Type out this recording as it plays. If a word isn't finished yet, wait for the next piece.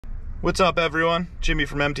What's up, everyone? Jimmy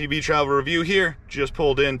from MTB Travel Review here. Just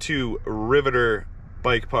pulled into Riveter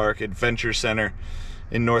Bike Park Adventure Center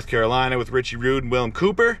in North Carolina with Richie and Willem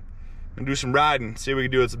Cooper. And do some riding, see what we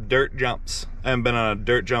can do with some dirt jumps. I haven't been on a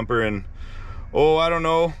dirt jumper in, I don't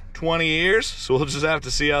know, 20 years. So we'll just have to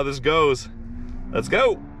see how this goes. Let's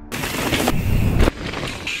go.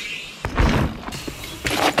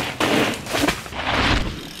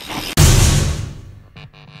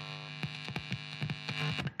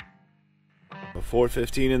 Before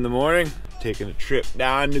 4:15 in the morning, taking a trip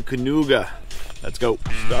down to Canoga. Let's go.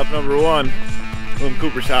 Stop number 1, Willem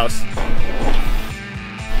Cooper's house.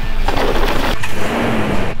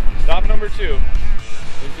 Stop number 2. What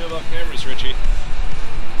do you feel about cameras, Richie?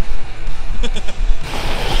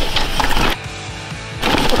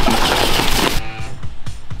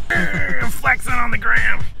 I'm flexing on the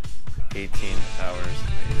gram. 18 hours.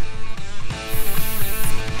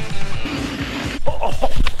 Oh.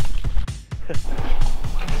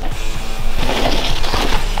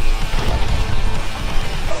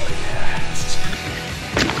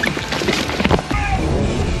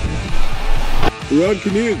 We're on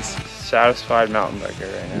Canoes. Satisfied mountain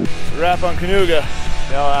biker right now. Wrap on Canoga. Get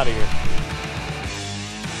the hell out of here.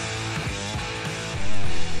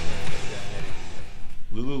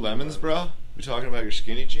 Lululemons, bro? We talking about your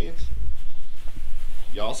skinny jeans?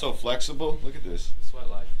 Y'all so flexible? Look at this. Sweat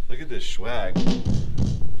life. Look at this swag.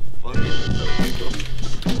 Fucking.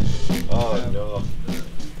 Oh no.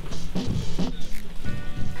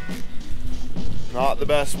 Not the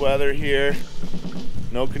best weather here.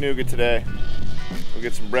 No Canoga today. We'll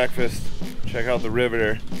get some breakfast. Check out the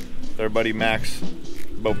Riveter with our buddy Max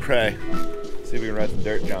Beaupre. See if we can ride some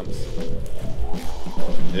dirt jumps.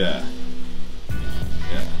 Yeah.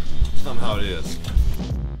 Yeah. Somehow it is.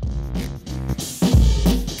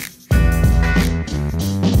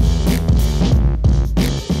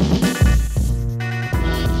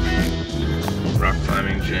 Rock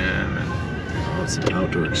climbing gym and It's an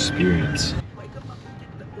outdoor experience.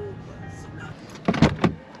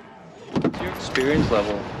 your experience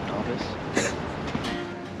level, novice.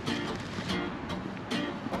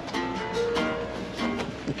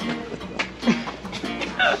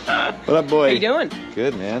 What up, boy? How you doing?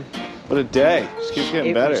 Good, man. What a day. Just keeps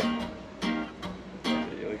getting better.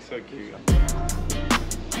 You look so cute.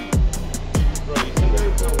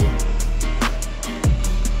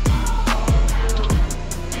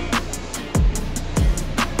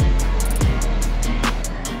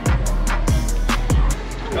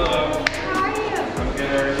 Hello. How are you? I'm good,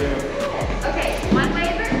 how are you? Okay, one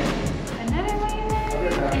waiver, another waiver,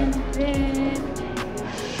 and then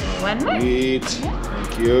one more. Sweet.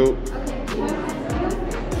 Thank you.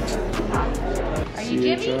 Are you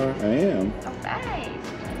Jimmy? I am. Alright.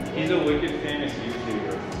 He's a wicked famous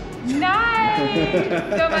YouTuber. Nice!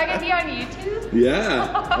 So am I gonna be on YouTube?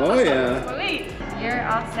 Yeah. Oh, yeah. Sweet. You're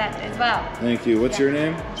all set as well. Thank you. What's your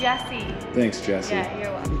name? Jesse. Thanks, Jesse. Yeah,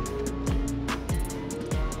 you're welcome.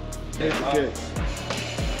 Okay.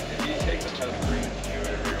 If you take the tough green, do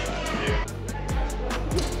whatever you want to do.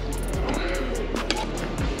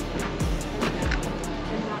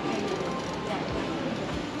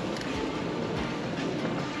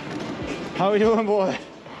 How are you doing, boy?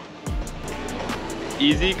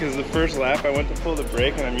 Easy, because the first lap I went to pull the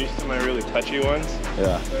brake and I'm used to my really touchy ones.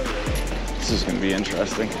 Yeah. This is going to be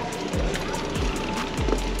interesting.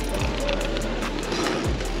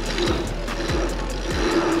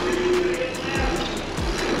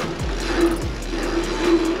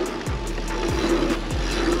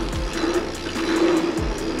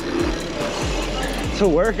 It's a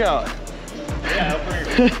workout. Yeah,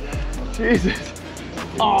 Jesus.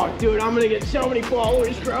 Oh, dude, I'm gonna get so many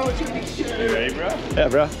followers, bro. It's gonna be you shit. ready, bro? Yeah,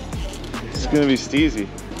 bro. It's gonna be steezy.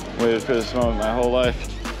 Waited for this moment my whole life.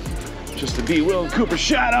 Just to be Willem Cooper.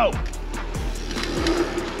 Shout out!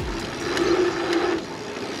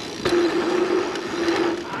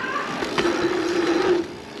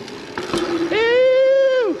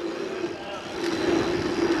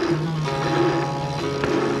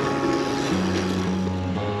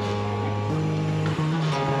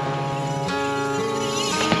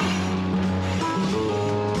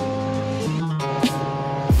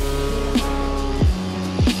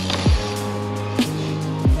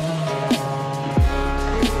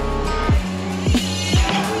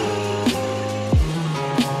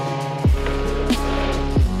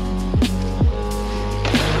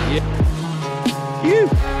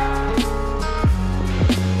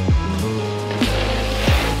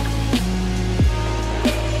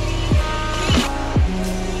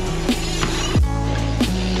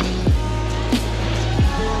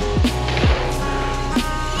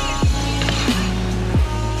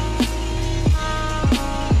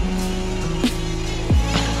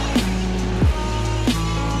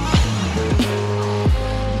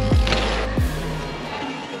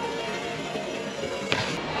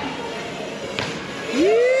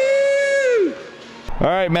 All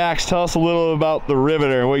right, Max, tell us a little about the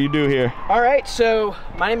Riveter and what you do here. All right, so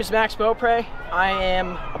my name is Max Beaupre. I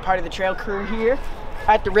am a part of the trail crew here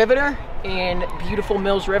at the Riveter in beautiful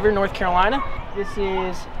Mills River, North Carolina. This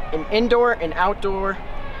is an indoor and outdoor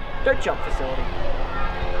dirt jump facility.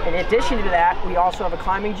 In addition to that, we also have a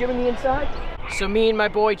climbing gym on the inside. So me and my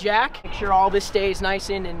boy Jack make sure all this stays nice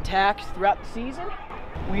and intact throughout the season.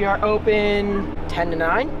 We are open 10 to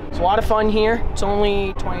 9. It's a lot of fun here. It's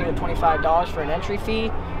only $20 to $25 for an entry fee.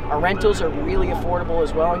 Our rentals are really affordable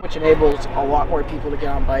as well, which enables a lot more people to get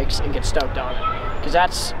on bikes and get stoked on it. Because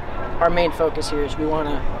that's our main focus here, is we want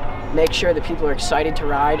to make sure that people are excited to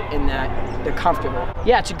ride and that they're comfortable.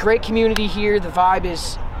 Yeah, it's a great community here. The vibe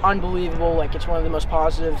is unbelievable. Like, it's one of the most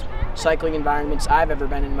positive cycling environments I've ever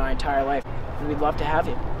been in my entire life. And we'd love to have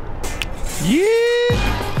you. Yeah!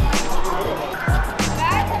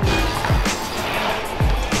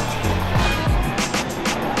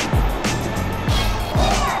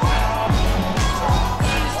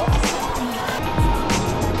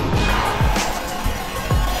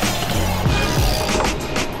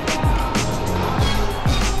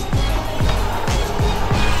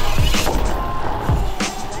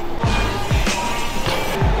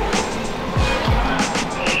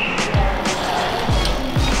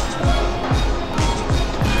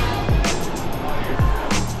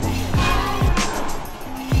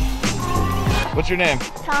 What's your name?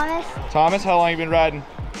 Thomas. Thomas, how long you been riding?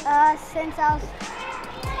 Since I was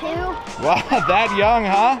 2. Wow, that young,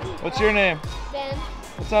 huh? What's your name? Ben.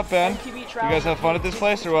 What's up, Ben? MTB You guys have fun at this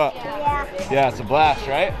place or what? Yeah. Yeah, it's a blast,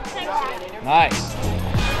 right? Nice.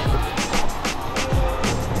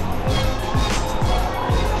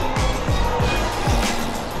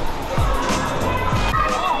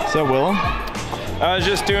 What's up, Willem? I was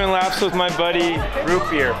just doing laps with my buddy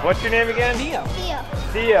Riveter. What's your name again? Theo. Theo.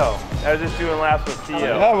 Theo. I was just doing laps with Theo.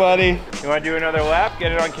 Yeah, buddy. You want to do another lap?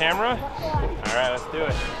 Get it on camera? All right, let's do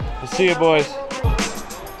it. We'll see you, boys.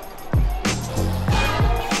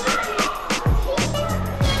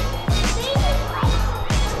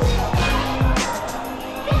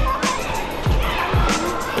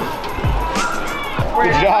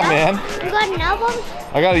 Good job, man. You got an album?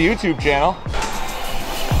 I got a YouTube channel.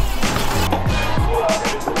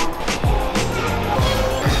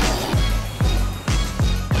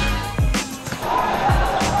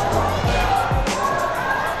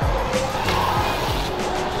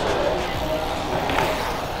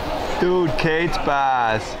 Dude, Kate's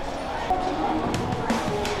Bass.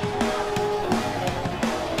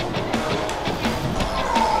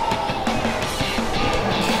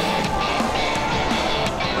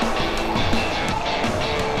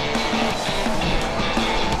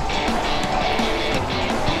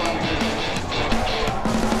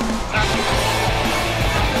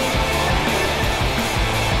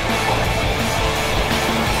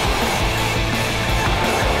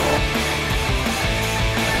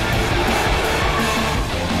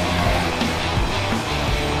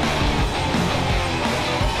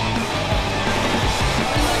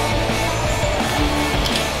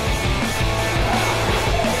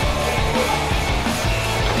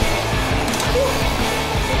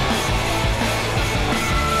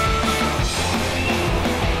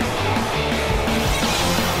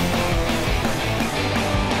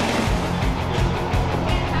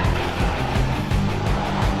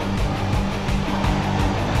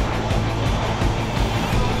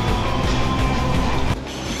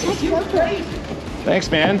 Thanks,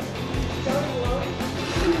 man.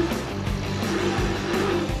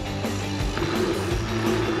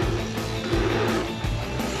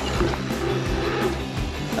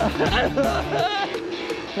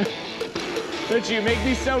 Richie, you make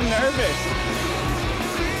me so nervous.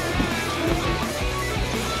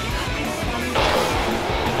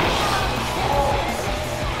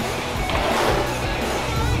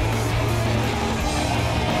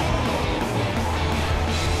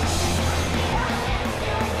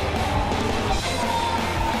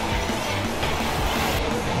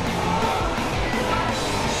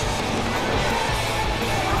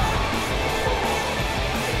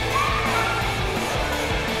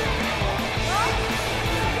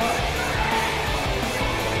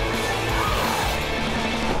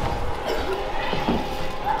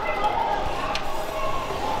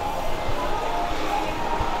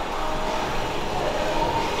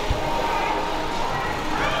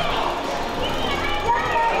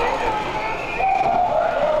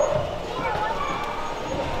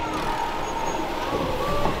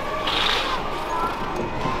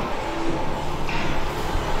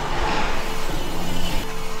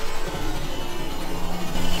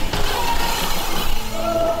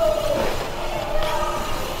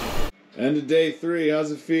 End of day 3,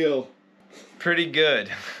 how's it feel? Pretty good.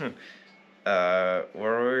 Where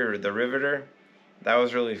were we? The Riveter. That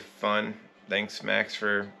was really fun. Thanks, Max,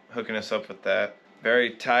 for hooking us up with that.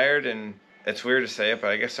 Very tired, and it's weird to say it,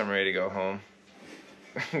 but I guess I'm ready to go home.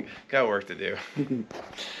 Got work to do.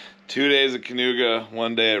 2 days of Canoga,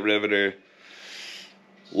 1 day at Riveter.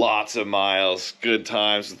 Lots of miles, good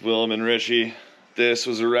times with Willem and Richie. This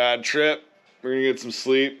was a rad trip. We're gonna get some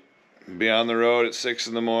sleep. Be on the road at 6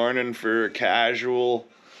 in the morning for a casual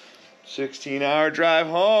 16-hour drive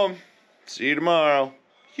home. See you tomorrow.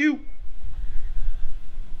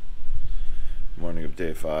 Morning of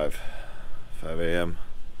day 5 a.m.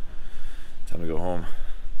 Time to go home.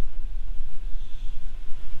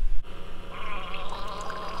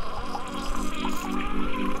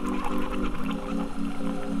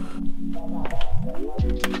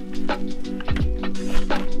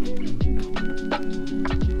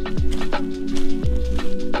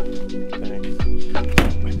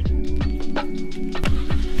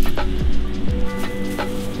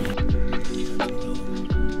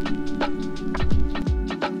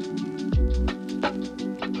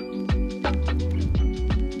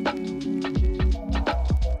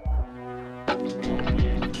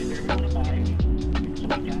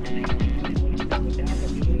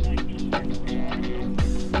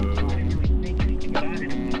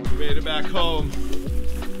 Made it back home.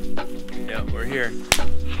 Yeah, we're here.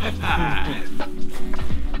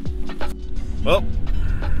 Well,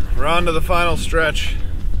 we're on to the final stretch.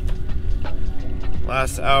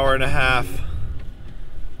 Last hour and a half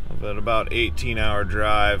of an about 18-hour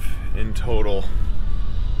drive in total.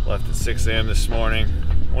 Left at 6 a.m. this morning.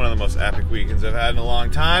 One of the most epic weekends I've had in a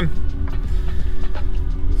long time.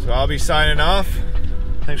 So I'll be signing off.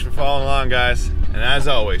 Thanks for following along, guys. And as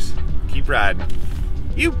always, keep riding.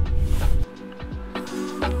 You.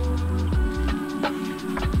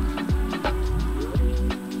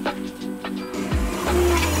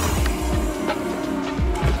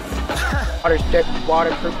 Water's thick,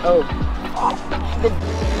 waterproof. Oh.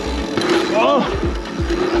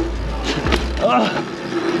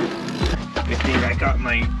 Good thing I got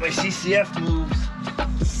my CCF moves.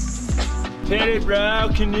 Hit it, bro,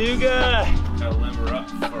 Canoga. Gotta limber up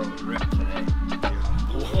before we rip today.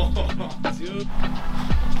 Whoa, dude.